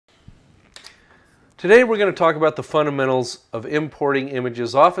Today we're going to talk about the fundamentals of importing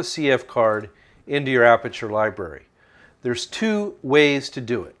images off a CF card into your Aperture library. There's two ways to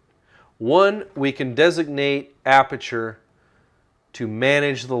do it. One, we can designate Aperture to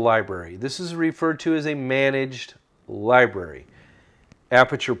manage the library. This is referred to as a managed library.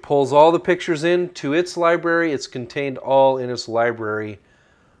 Aperture pulls all the pictures into its library. It's contained all in its library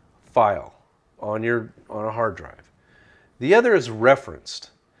file on a hard drive. The other is referenced.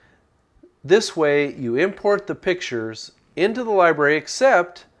 This way you import the pictures into the library,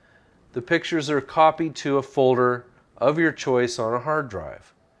 except the pictures are copied to a folder of your choice on a hard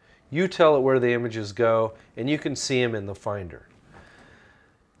drive. You tell it where the images go and you can see them in the Finder.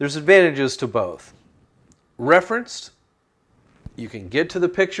 There's advantages to both. Referenced, you can get to the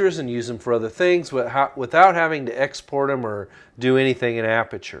pictures and use them for other things without having to export them or do anything in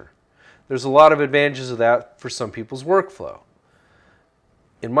Aperture. There's a lot of advantages of that for some people's workflow.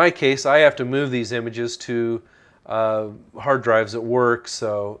 In my case, I have to move these images to hard drives at work,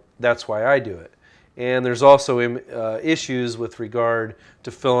 so that's why I do it. And there's also issues with regard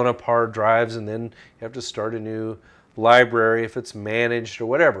to filling up hard drives, and then you have to start a new library if it's managed or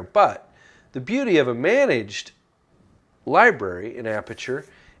whatever. But the beauty of a managed library in Aperture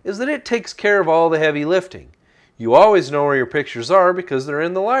is that it takes care of all the heavy lifting. You always know where your pictures are because they're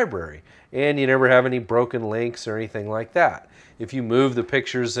in the library, and you never have any broken links or anything like that. If you move the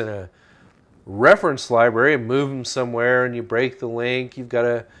pictures in a reference library and move them somewhere and you break the link, you've got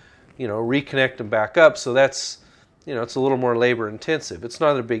to, reconnect them back up. So that's, it's a little more labor intensive. It's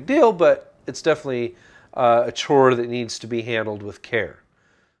not a big deal, but it's definitely a chore that needs to be handled with care.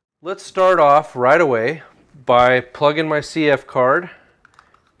 Let's start off right away by plugging my CF card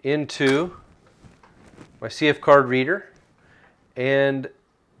into my CF card reader, and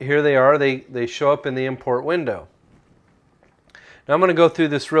here they are. They show up in the import window. Now I'm going to go through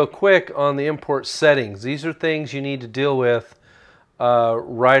this real quick on the import settings. These are things you need to deal with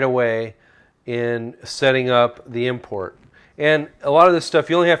right away in setting up the import. And a lot of this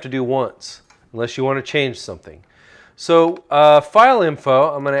stuff you only have to do once unless you want to change something. So file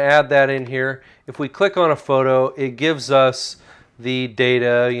info, I'm going to add that in here. If we click on a photo, it gives us the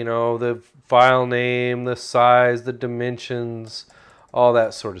data, the file name, the size, the dimensions, all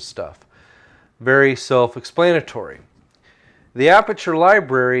that sort of stuff. Very self-explanatory. The Aperture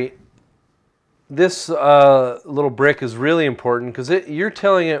library, this little brick is really important because you're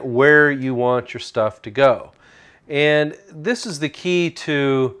telling it where you want your stuff to go. And this is the key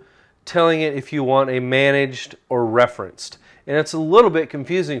to telling it if you want a managed or referenced. And it's a little bit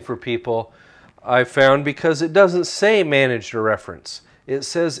confusing for people, I found, because it doesn't say managed or reference. It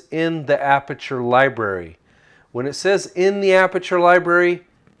says in the Aperture library. When it says in the Aperture library,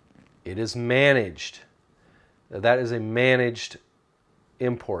 it is managed. That is a managed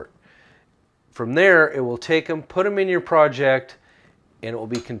import. From there, it will take them, put them in your project, and it will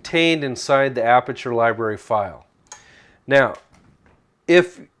be contained inside the Aperture library file. Now,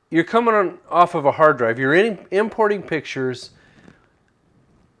 if you're coming off of a hard drive, you're importing pictures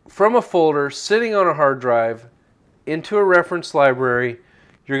from a folder sitting on a hard drive into a reference library,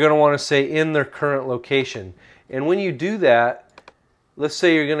 you're going to want to say in their current location. And when you do that, let's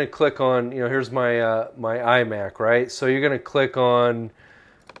say you're going to click on, here's my my iMac, right? So you're going to click on,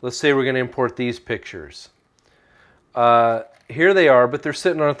 let's say we're going to import these pictures. Here they are, but they're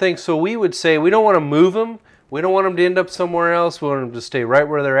sitting on a thing. So we would say we don't want to move them. We don't want them to end up somewhere else. We want them to stay right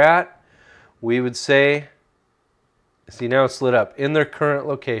where they're at. We would say, see, now it's lit up, in their current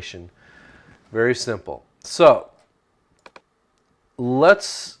location. Very simple. So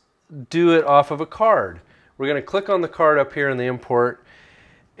let's do it off of a card. We're going to click on the card up here in the import,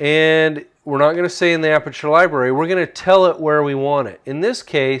 and we're not going to say in the Aperture library. We're going to tell it where we want it. In this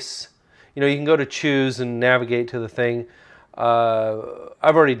case, you can go to choose and navigate to the thing.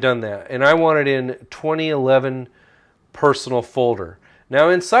 I've already done that, and I want it in 2011 personal folder. Now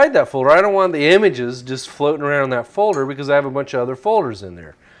inside that folder, I don't want the images just floating around in that folder because I have a bunch of other folders in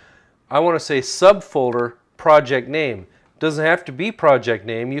there. I want to say subfolder project name. Doesn't have to be project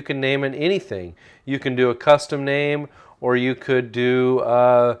name. You can name it anything. You can do a custom name, or you could do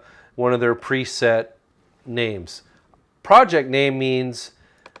one of their preset names. Project name means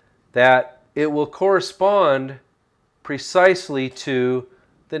that it will correspond precisely to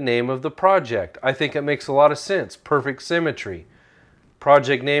the name of the project. I think it makes a lot of sense. Perfect symmetry.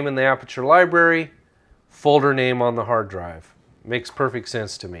 Project name in the Aperture library, folder name on the hard drive. Makes perfect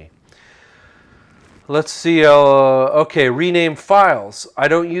sense to me. Let's see, okay, rename files. I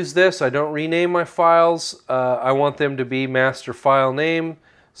don't use this. I don't rename my files. I want them to be master file name,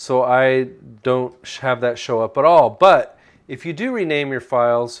 so I don't have that show up at all. But if you do rename your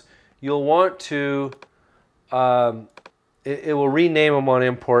files, you'll want to, it will rename them on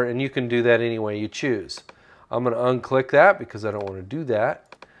import, and you can do that any way you choose. I'm going to unclick that because I don't want to do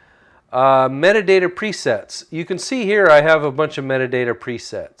that. Metadata presets. You can see here I have a bunch of metadata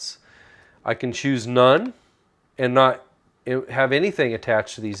presets. I can choose none and not have anything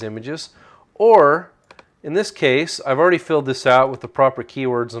attached to these images, or in this case, I've already filled this out with the proper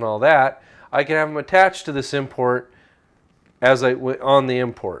keywords and all that. I can have them attached to this import as on the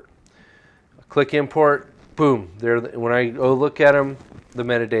import. Click import, boom. There. When I go look at them, the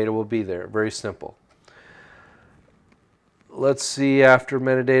metadata will be there. Very simple. Let's see, after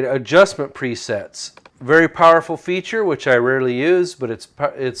metadata, adjustment presets. Very powerful feature, which I rarely use, but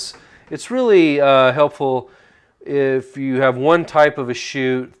it's really helpful if you have one type of a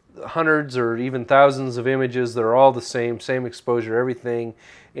shoot, hundreds or even thousands of images that are all the same exposure, everything,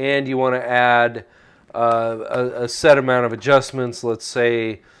 and you want to add a set amount of adjustments. Let's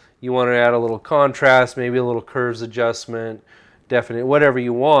say you want to add a little contrast, maybe a little curves adjustment, definite, whatever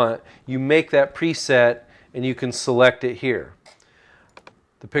you want. You make that preset and you can select it here.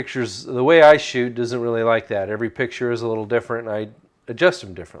 The pictures, the way I shoot doesn't really like that. Every picture is a little different and I adjust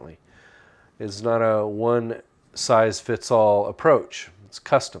them differently. It's not a one size fits all approach. It's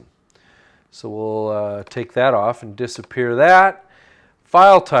custom. So we'll take that off and disappear that.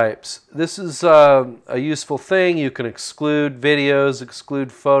 File types. This is a useful thing. You can exclude videos,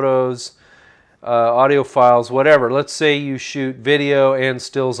 exclude photos, audio files, whatever. Let's say you shoot video and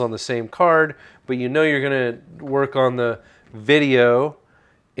stills on the same card, but you know you're going to work on the video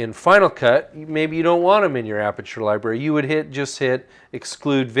in Final Cut. Maybe you don't want them in your Aperture library. You would just hit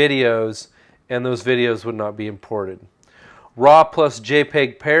exclude videos, and those videos would not be imported. RAW plus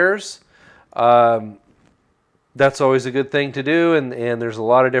JPEG pairs. That's always a good thing to do, and there's a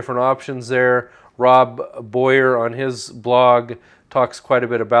lot of different options there. Rob Boyer on his blog talks quite a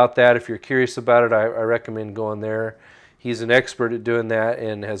bit about that. If you're curious about it, I recommend going there. He's an expert at doing that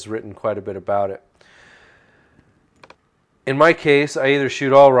and has written quite a bit about it. In my case, I either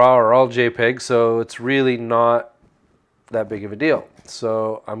shoot all RAW or all JPEG, so it's really not that big of a deal.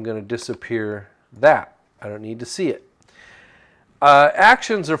 So I'm going to disappear that. I don't need to see it.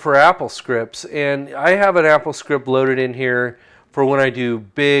 Actions are for Apple scripts, and I have an Apple script loaded in here for when I do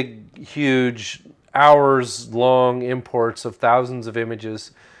big, huge, hours-long imports of thousands of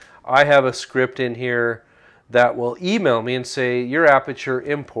images. I have a script in here that will email me and say, your Aperture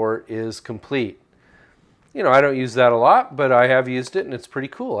import is complete. You know, I don't use that a lot, but I have used it, and it's pretty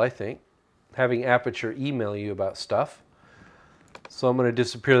cool, I think, having Aperture email you about stuff. So I'm going to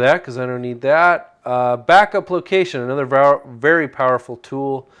disappear that because I don't need that. Backup location, another very powerful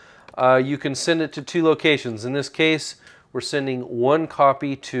tool. You can send it to 2 locations. In this case, we're sending one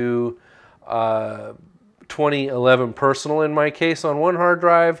copy to 2011 Personal in my case on one hard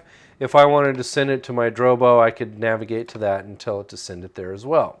drive. If I wanted to send it to my Drobo, I could navigate to that and tell it to send it there as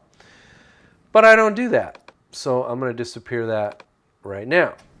well. But I don't do that. So I'm going to disappear that right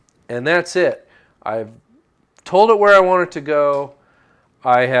now. And that's it. I've told it where I want it to go.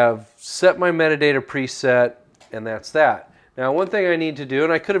 I have set my metadata preset, and that's that. Now, one thing I need to do,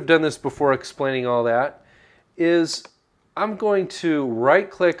 and I could have done this before explaining all that, is I'm going to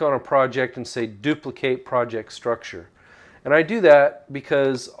right-click on a project and say Duplicate Project Structure. And I do that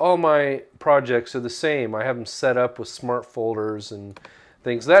because all my projects are the same. I have them set up with smart folders and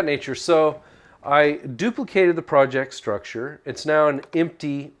things of that nature. So I duplicated the project structure. It's now an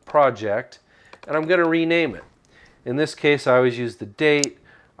empty project, and I'm going to rename it. In this case, I always use the date.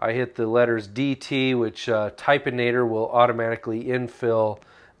 I hit the letters DT, which Typinator will automatically infill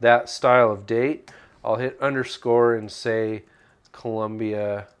that style of date. I'll hit underscore and say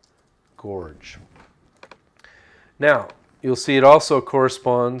Columbia Gorge. Now, you'll see it also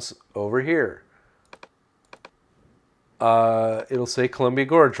corresponds over here. It'll say Columbia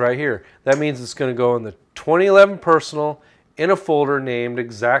Gorge right here. That means it's going to go in the 2011 Personal in a folder named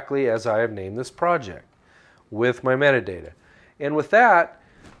exactly as I have named this project with my metadata. And with that,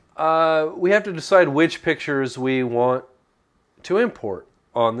 we have to decide which pictures we want to import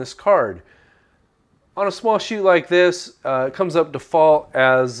on this card. On a small shoot like this, it comes up default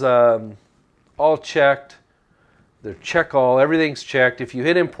as all checked. They're check all, everything's checked. If you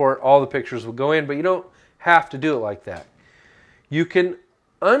hit import, all the pictures will go in, but you don't have to do it like that. You can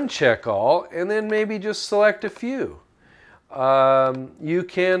uncheck all and then maybe just select a few. You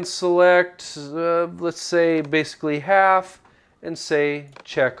can select, let's say, basically half and say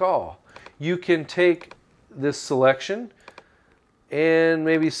check all. You can take this selection and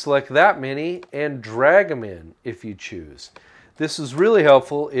maybe select that many and drag them in if you choose. This is really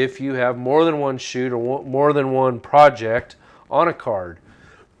helpful if you have more than one shoot or more than one project on a card.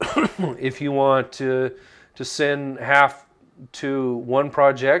 If you want to send half to one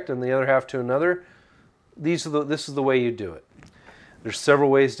project and the other half to another, this is the way you do it. There's several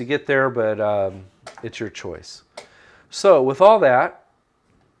ways to get there, but it's your choice. So with all that,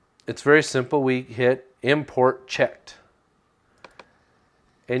 it's very simple. We hit import checked.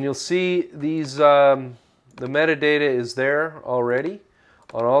 And you'll see these, the metadata is there already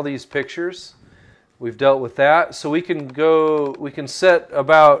on all these pictures. We've dealt with that. So we can set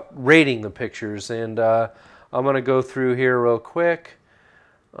about rating the pictures. And I'm going to go through here real quick.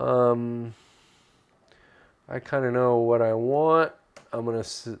 I kind of know what I want. I'm going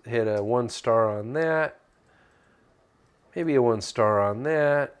to hit a 1 star on that. Maybe a 1 star on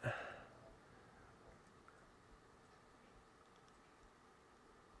that.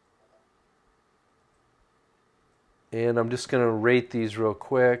 And I'm just going to rate these real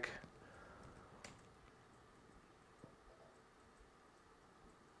quick.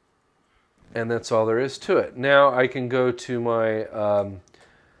 And that's all there is to it. Now I can go to my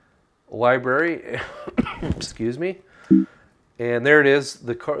library. Excuse me. And there it is.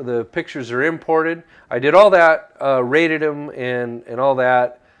 The pictures are imported. I did all that, rated them and all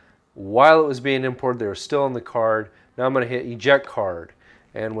that. While it was being imported, they were still on the card. Now I'm going to hit eject card.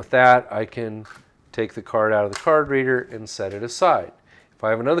 And with that, I can take the card out of the card reader and set it aside. If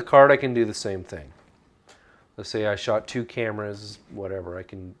I have another card, I can do the same thing. Let's say I shot 2 cameras, whatever. I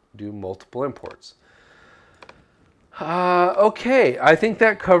can do multiple imports. Okay, I think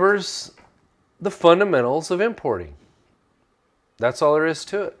that covers the fundamentals of importing. That's all there is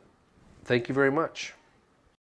to it. Thank you very much.